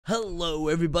Hello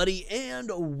everybody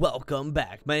and welcome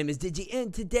back. My name is Digi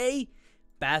and today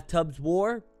Bathtubs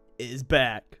War is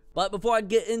back. But before I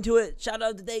get into it, shout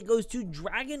out today goes to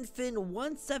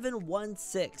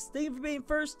DragonFin1716. Thank you for being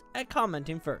first and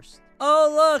commenting first.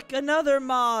 Oh look, another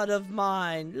mod of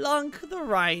mine, Lunk the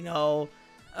Rhino.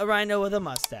 A rhino with a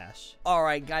mustache.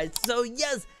 Alright guys, so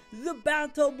yes, the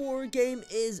Bathtub War game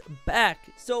is back.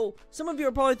 So some of you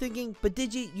are probably thinking, but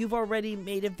Digi, you've already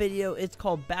made a video. It's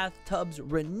called Bathtubs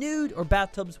Renewed or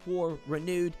Bathtubs War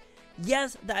Renewed.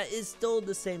 Yes, that is still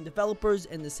the same developers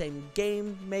and the same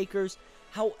game makers.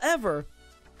 However,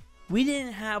 we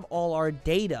didn't have all our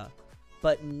data,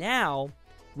 but now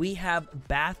we have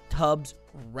Bathtubs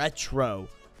Retro,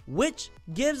 which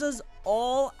gives us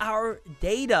all our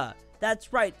data.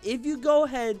 That's right. If you go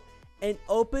ahead and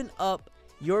open up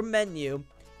your menu,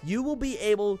 you will be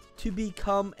able to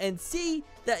become and see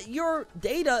that your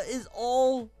data is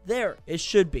all there. It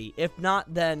should be. If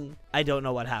not, then I don't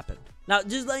know what happened. Now,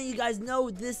 just letting you guys know,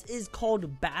 this is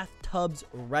called Bathtubs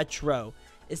Retro.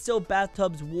 It's still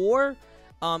Bathtubs War.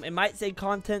 It might say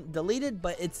content deleted,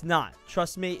 but it's not.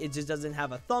 Trust me, it just doesn't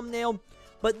have a thumbnail.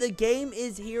 But the game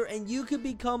is here, and you can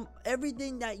become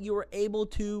everything that you were able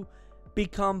to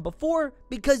become before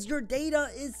because your data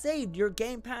is saved. Your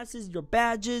game passes, your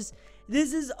badges.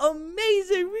 This is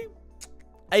amazing.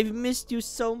 I've missed you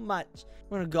so much.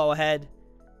 I'm gonna go ahead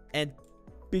and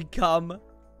become...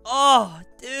 Oh,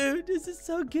 dude, this is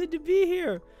so good to be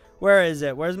here. Where is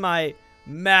it? Where's my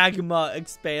magma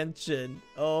expansion?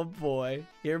 Oh boy,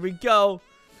 here we go.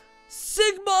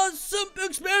 Sigma Simp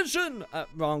expansion.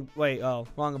 Wrong. Wait. Oh,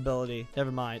 wrong ability.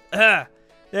 Never mind.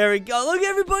 There we go. Look,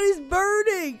 everybody's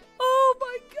burning. Oh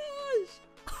my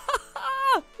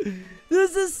gosh.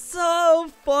 This is so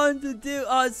fun to do.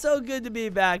 Oh, it's so good to be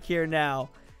back here now.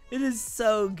 It is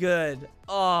so good.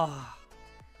 Oh,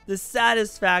 the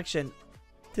satisfaction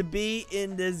to be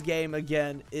in this game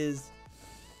again is...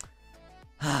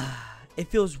 It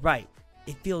feels right.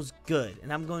 It feels good.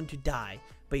 And I'm going to die.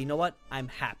 But you know what? I'm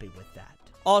happy with that.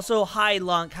 Also, hi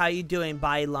Lunk. How you doing?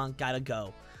 Bye Lunk. Gotta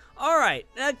go. Alright,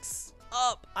 next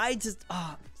up.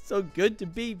 So good to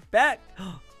be back.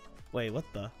 Wait, what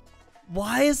the?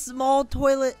 Why a small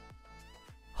toilet?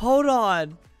 Hold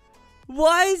on.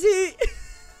 Why is he...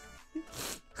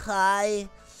 Hi,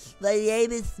 my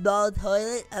name is Small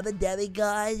Toilet. I'm a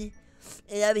demigod,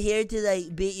 and I'm here to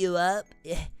like beat you up.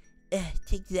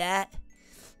 Take that.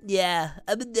 Yeah,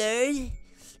 I'm a nerd,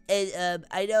 and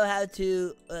I know how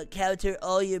to counter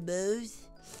all your moves,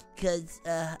 cause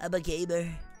I'm a gamer.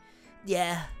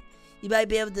 Yeah, you might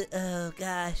be able to. Oh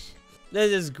gosh.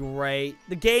 This is great.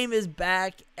 The game is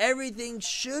back. Everything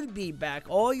should be back.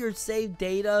 All your saved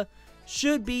data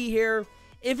should be here.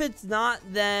 If it's not,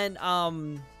 then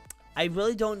I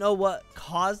really don't know what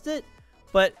caused it.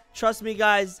 But trust me,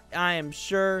 guys, I am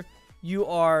sure you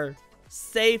are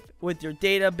safe with your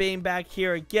data being back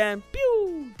here again.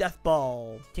 Pew! Death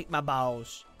ball. Take my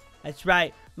balls. That's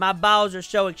right. My balls are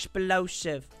so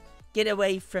explosive. Get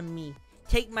away from me.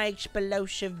 Take my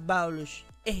explosive balls.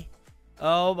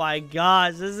 Oh my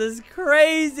gosh, this is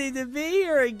crazy to be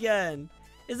here again.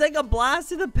 It's like a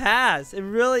blast in the past. It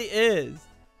really is.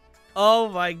 Oh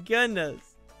my goodness.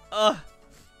 I'm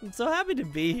so happy to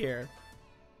be here.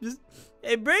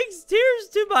 It brings tears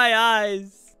to my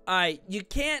eyes. Alright, you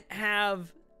can't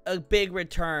have a big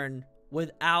return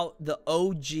without the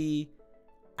OG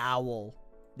Owl.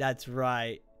 That's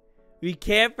right. We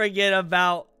can't forget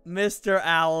about Mr.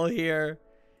 Owl here.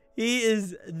 He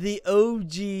is the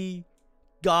OG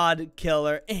God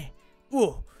killer.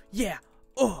 Oh, yeah.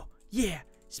 Oh, yeah.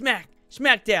 Smack.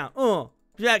 Smack down.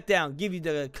 Smack down. Give you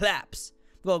the claps.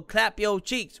 Go clap your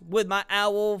cheeks with my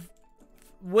owl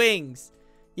wings.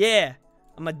 Yeah.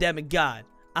 I'm a demigod.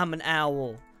 I'm an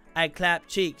owl. I clap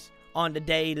cheeks on the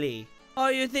daily. Oh,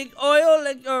 you think oil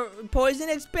or poison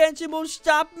expansion will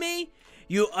stop me?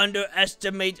 You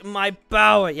underestimate my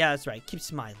power. Yeah, that's right. Keep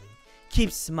smiling.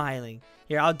 Keep smiling.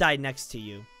 Here, I'll die next to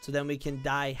you, so then we can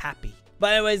die happy.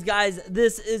 But anyways, guys,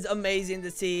 this is amazing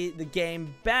to see the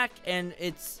game back, and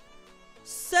it's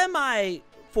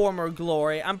semi-former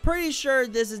glory. I'm pretty sure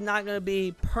this is not going to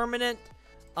be permanent,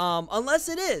 unless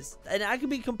it is. And I could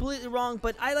be completely wrong,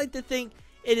 but I like to think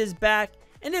it is back.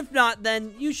 And if not,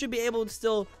 then you should be able to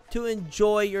still to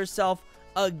enjoy yourself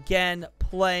again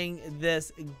playing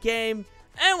this game.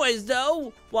 Anyways,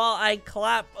 though, while I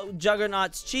clap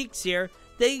Juggernaut's cheeks here,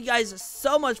 thank you guys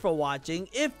so much for watching.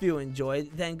 If you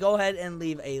enjoyed, then go ahead and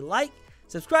leave a like,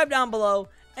 subscribe down below,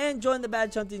 and join the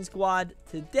Badge Hunting Squad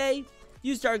today.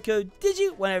 Use star code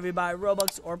DIGI whenever you buy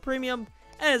Robux or Premium.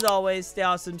 And as always, stay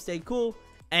awesome, stay cool,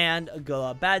 and good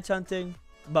luck badge hunting.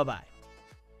 Bye-bye.